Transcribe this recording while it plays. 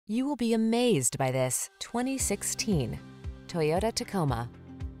You will be amazed by this 2016 Toyota Tacoma.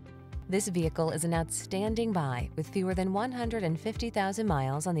 This vehicle is an outstanding buy with fewer than 150,000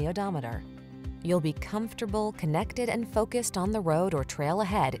 miles on the odometer. You'll be comfortable, connected, and focused on the road or trail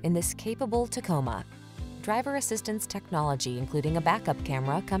ahead in this capable Tacoma. Driver assistance technology, including a backup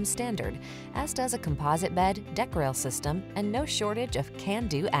camera, comes standard, as does a composite bed, deck rail system, and no shortage of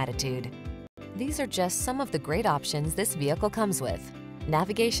can-do attitude. These are just some of the great options this vehicle comes with: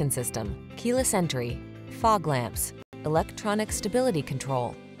 navigation system, keyless entry, fog lamps, electronic stability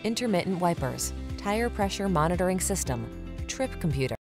control, intermittent wipers, tire pressure monitoring system, trip computer.